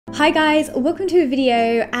Hi guys, welcome to a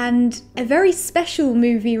video and a very special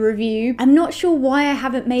movie review. I'm not sure why I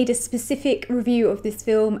haven't made a specific review of this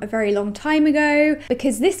film a very long time ago,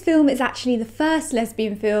 because this film is actually the first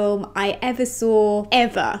lesbian film I ever saw,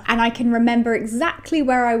 ever. And I can remember exactly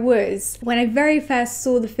where I was when I very first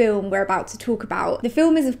saw the film we're about to talk about. The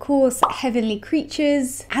film is of course Heavenly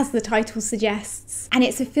Creatures, as the title suggests, and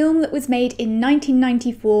it's a film that was made in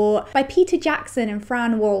 1994 by Peter Jackson and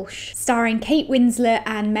Fran Walsh, starring Kate Winslet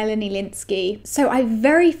and Melanie Lynskey. So I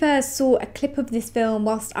very first saw a clip of this film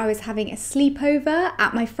whilst I was having a sleepover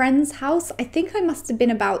at my friend's house. I think I must have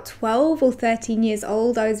been about 12 or 13 years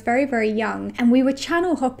old. I was very, very young, and we were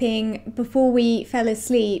channel hopping before we fell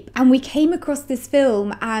asleep, and we came across this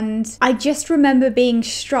film, and I just remember being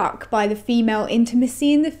struck by the female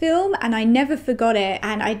intimacy in the film, and I never forgot it.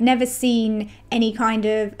 And I'd never seen any kind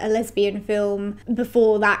of a lesbian film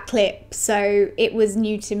before that clip, so it was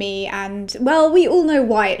new to me, and well, we all know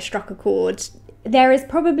why it struck a chord. There is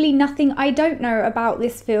probably nothing I don't know about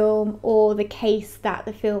this film or the case that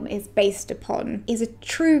the film is based upon. It's a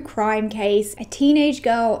true crime case. A teenage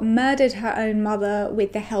girl murdered her own mother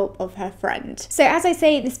with the help of her friend. So as I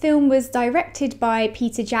say, this film was directed by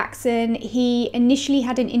Peter Jackson. He initially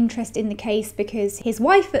had an interest in the case because his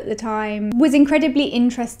wife at the time was incredibly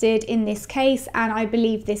interested in this case, and I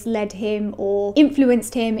believe this led him or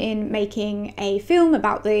influenced him in making a film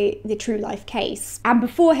about the true life case. And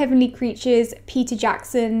before Heavenly Creatures, Peter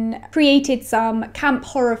Jackson created some camp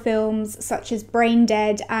horror films such as Brain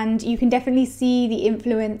Dead, and you can definitely see the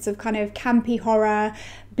influence of kind of campy horror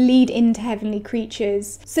bleed into Heavenly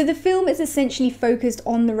Creatures. So the film is essentially focused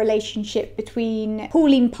on the relationship between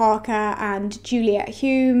Pauline Parker and Juliet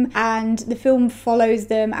Hume, and the film follows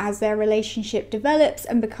them as their relationship develops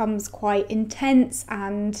and becomes quite intense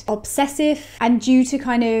and obsessive, and due to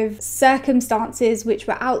kind of circumstances which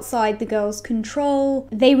were outside the girls' control,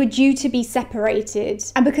 they were due to be separated,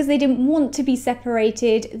 and because they didn't want to be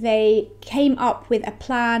separated, they came up with a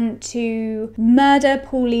plan to murder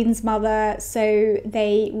Pauline's mother so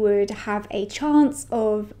they would have a chance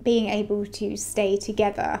of being able to stay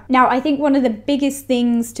together. Now, I think one of the biggest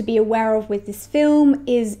things to be aware of with this film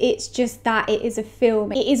is it's just that it is a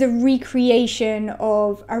film. It is a recreation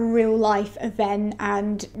of a real life event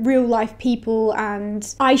and real life people,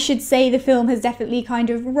 and I should say the film has definitely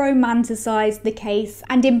kind of romanticized the case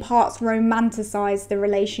and in parts romanticized the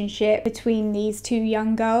relationship between these two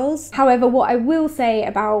young girls. However, what I will say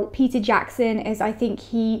about Peter Jackson is I think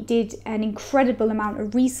he did an incredible amount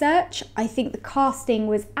of research. I think the casting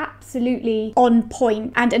was absolutely on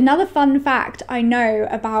point. And another fun fact I know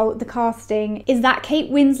about the casting is that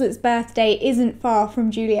Kate Winslet's birthday isn't far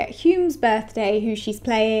from Juliet Hume's birthday, who she's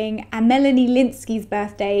playing, and Melanie Lynskey's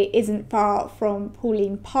birthday isn't far from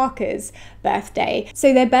Pauline Parker's birthday.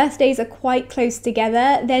 So their birthdays are quite close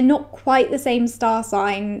together. They're not quite the same star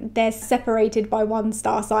sign. They're separated by one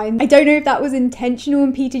star sign. I don't know if that was intentional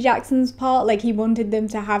on Peter Jackson's part, like he wanted them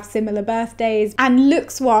to have similar birthdays. And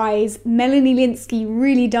looks-wise, Melanie Lynskey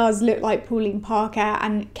really does look like Pauline Parker,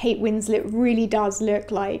 and Kate Winslet really does look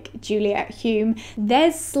like Juliet Hume.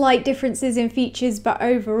 There's slight differences in features, but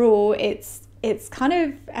overall it's kind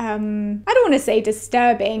of, I don't want to say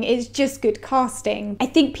disturbing, it's just good casting. I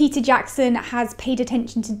think Peter Jackson has paid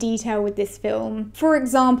attention to detail with this film. For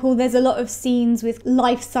example, there's a lot of scenes with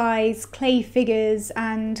life-size clay figures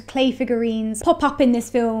and clay figurines pop up in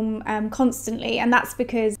this film constantly, and that's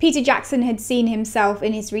because Peter Jackson had seen himself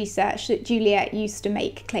in his research that Juliet used to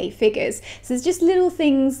make clay figures. So there's just little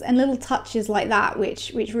things and little touches like that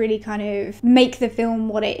which really kind of make the film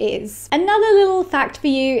what it is. Another little fact for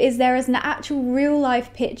you is there is an actual real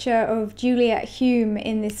life picture of Juliet Hume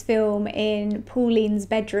in this film in Pauline's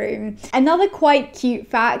bedroom. Another quite cute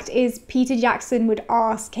fact is Peter Jackson would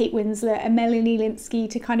ask Kate Winslet and Melanie Lynskey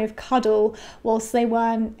to kind of cuddle whilst they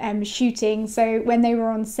weren't shooting. So when they were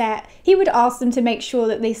on set, he would ask them to make sure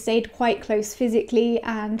that they stayed quite close physically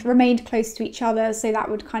and remained close to each other, so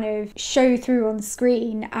that would kind of show through on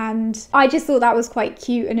screen. And I just thought that was quite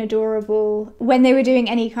cute and adorable. When they were doing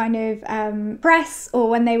any kind of press or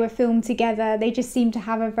when they were filmed together, they just seem to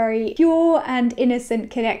have a very pure and innocent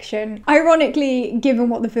connection, ironically given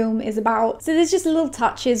what the film is about. So there's just little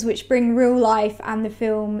touches which bring real life and the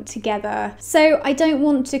film together. So I don't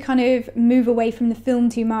want to kind of move away from the film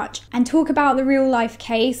too much and talk about the real life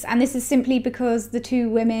case, and this is simply because the two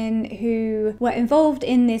women who were involved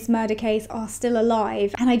in this murder case are still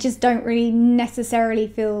alive, and I just don't really necessarily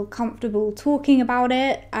feel comfortable talking about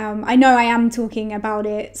it. I know I am talking about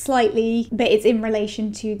it slightly, but it's in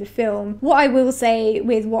relation to the film. What I will say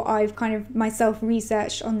with what I've kind of myself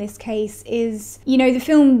researched on this case is, you know, the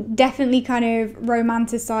film definitely kind of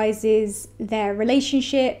romanticizes their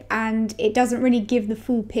relationship and it doesn't really give the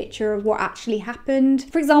full picture of what actually happened.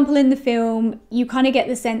 For example, in the film, you kind of get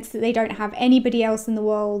the sense that they don't have anybody else in the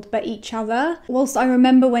world but each other. Whilst I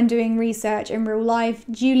remember when doing research in real life,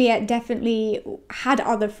 Juliet definitely had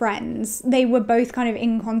other friends. They were both kind of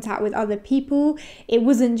in contact with other people. It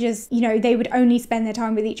wasn't just, you know, they would only spend their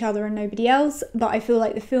time with each other and nobody else, but I feel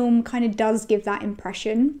like the film kind of does give that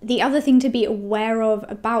impression. The other thing to be aware of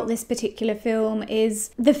about this particular film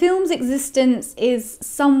is the film's existence is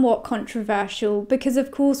somewhat controversial because,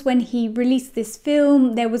 of course, when he released this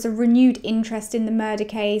film, there was a renewed interest in the murder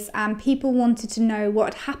case and people wanted to know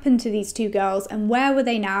what had happened to these two girls and where were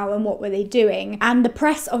they now and what were they doing. And the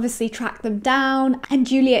press obviously tracked them down, and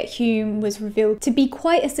Juliet Hume was revealed to be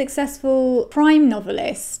quite a successful crime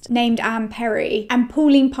novelist named Anne Perry, and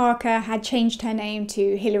Pauline Parker had changed her name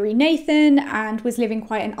to Hilary Nathan and was living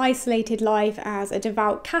quite an isolated life as a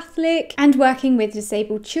devout Catholic and working with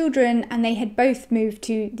disabled children, and they had both moved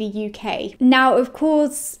to the UK. Now, of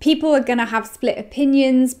course, people are gonna have split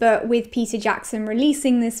opinions, but with Peter Jackson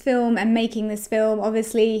releasing this film and making this film,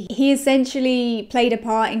 obviously he essentially played a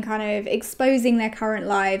part in kind of exposing their current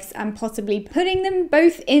lives and possibly putting them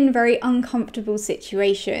both in very uncomfortable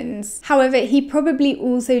situations. However, he probably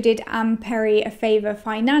also did Anne Perry a favour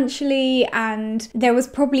financially, and there was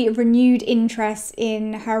probably a renewed interest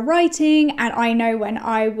in her writing, and I know when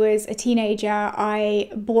I was a teenager I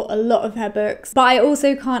bought a lot of her books, but I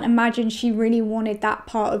also can't imagine she really wanted that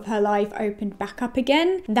part of her life opened back up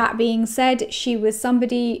again. That being said, she was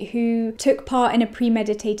somebody who took part in a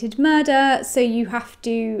premeditated murder, so you have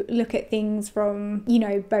to look at things from, you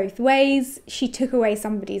know, both ways. She took away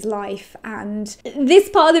somebody's life, and this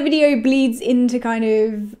part of the video bleeds into kind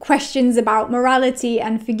of questions about morality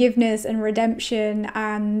and forgiveness and redemption.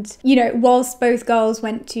 And, you know, whilst both girls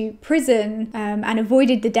went to prison and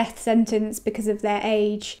avoided the death sentence because of their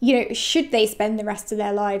age, you know, should they spend the rest of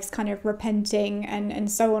their lives kind of repenting and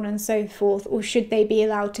so on and so forth, or should they be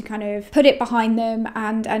allowed to kind of put it behind them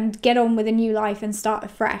and get on with a new life and start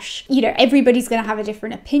afresh? You know, everybody's going to have a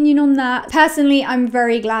different opinion on that. Personally, I'm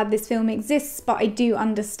very glad this film exists, but I do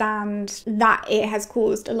understand that it has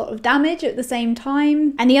caused a lot of damage at the same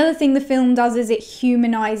time. And the other thing the film does is it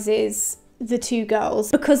humanizes the two girls.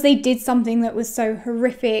 Because they did something that was so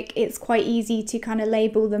horrific, it's quite easy to kind of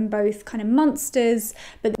label them both kind of monsters,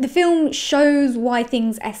 but the film shows why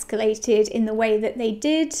things escalated in the way that they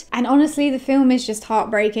did. And honestly, the film is just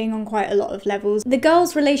heartbreaking on quite a lot of levels. The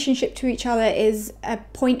girls' relationship to each other is a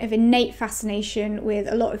point of innate fascination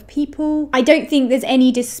with a lot of people. I don't think there's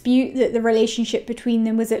any dispute that the relationship between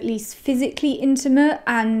them was at least physically intimate,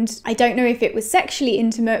 and I don't know if it was sexually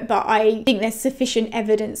intimate, but I think there's sufficient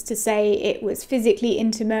evidence to say it was physically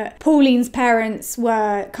intimate. Pauline's parents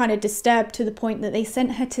were kind of disturbed to the point that they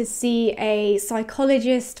sent her to see a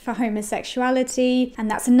psychologist for homosexuality, and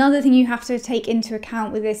that's another thing you have to take into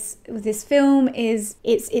account with this film is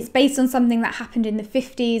it's based on something that happened in the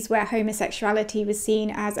 50s where homosexuality was seen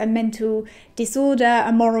as a mental disorder,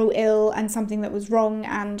 a moral ill, and something that was wrong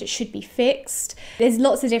and should be fixed. There's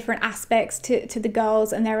lots of different aspects to the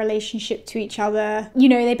girls and their relationship to each other. You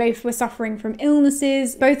know, they both were suffering from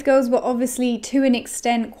illnesses. Both girls were obviously to an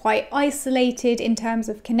extent quite isolated in terms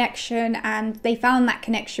of connection, and they found that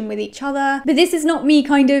connection with each other. But this is not me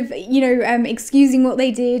kind of, you know, excusing what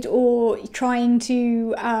they did or trying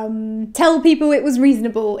to tell people it was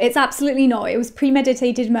reasonable. It's absolutely not. It was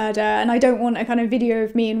premeditated murder, and I don't want a kind of video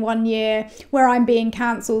of me in 1 year where I'm being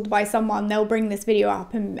cancelled by someone. They'll bring this video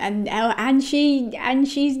up and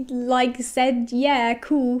she like said, yeah,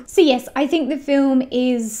 cool. So yes, I think the film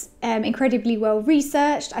is incredibly well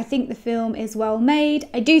researched. I think the film is well made.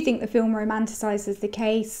 I do think the film romanticizes the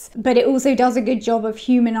case, but it also does a good job of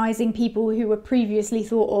humanizing people who were previously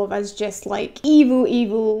thought of as just like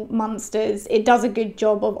evil monsters. It does a good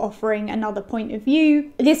job of offering another point of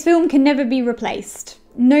view. This film can never be replaced.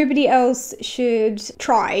 Nobody else should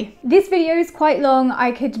try. This video is quite long.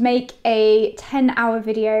 I could make a 10-hour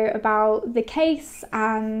video about the case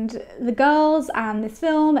and the girls and this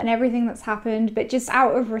film and everything that's happened, but just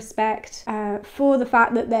out of respect for the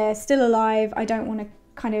fact that they're still alive, I don't want to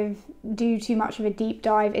kind of do too much of a deep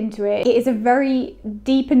dive into it. It is a very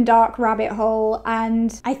deep and dark rabbit hole,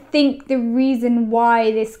 and I think the reason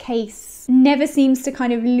why this case never seems to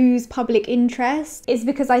kind of lose public interest is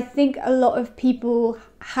because I think a lot of people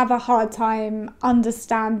have a hard time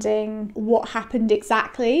understanding what happened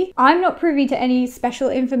exactly. I'm not privy to any special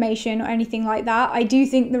information or anything like that. I do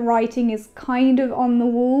think the writing is kind of on the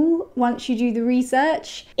wall once you do the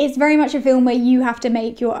research. It's very much a film where you have to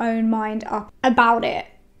make your own mind up about it.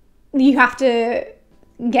 You have to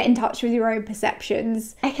get in touch with your own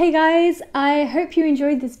perceptions. Okay guys, I hope you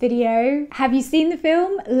enjoyed this video. Have you seen the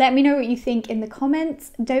film? Let me know what you think in the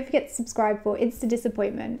comments. Don't forget to subscribe for instant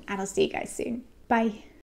disappointment, and I'll see you guys soon. Bye.